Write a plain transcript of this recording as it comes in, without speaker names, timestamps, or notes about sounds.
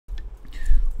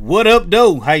What up,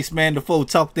 though? Heist Man the Foe,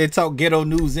 talk that talk, ghetto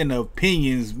news and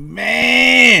opinions.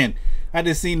 Man, I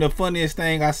just seen the funniest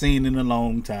thing I seen in a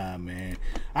long time, man.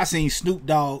 I seen Snoop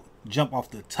Dogg jump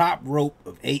off the top rope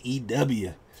of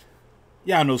AEW.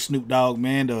 Y'all know Snoop Dogg,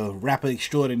 man, the rapper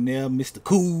extraordinaire, Mr.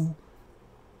 Cool.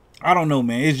 I don't know,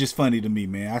 man. It's just funny to me,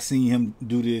 man. I seen him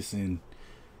do this and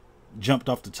jumped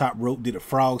off the top rope, did a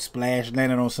frog splash,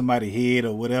 landed on somebody's head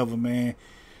or whatever, man.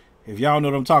 If y'all know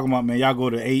what I'm talking about, man, y'all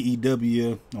go to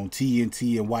AEW on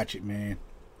TNT and watch it, man.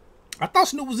 I thought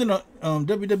Snoop was in the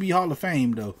WWE Hall of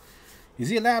Fame, though. Is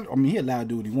he allowed? I mean, he allowed to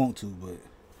do what he want to, but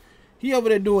he over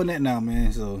there doing that now,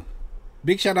 man. So,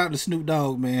 big shout out to Snoop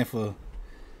Dogg, man, for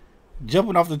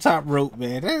jumping off the top rope,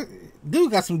 man. That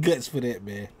dude got some guts for that,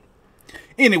 man.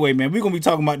 Anyway, man, we're going to be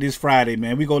talking about this Friday,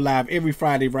 man. We go live every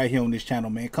Friday right here on this channel,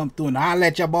 man. Come through and holla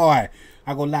at your boy.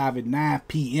 I go live at 9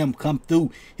 p.m. Come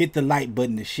through. Hit the like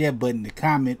button, the share button, the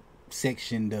comment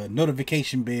section, the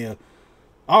notification bell.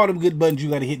 All them good buttons you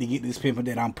got to hit to get this pimping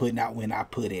that I'm putting out when I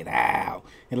put it out.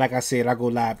 And like I said, I go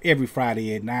live every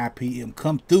Friday at 9 p.m.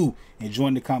 Come through and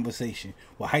join the conversation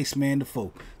with Heist Man the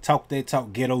Foe. Talk that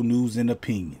talk, ghetto news and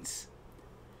opinions.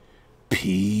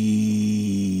 Peace.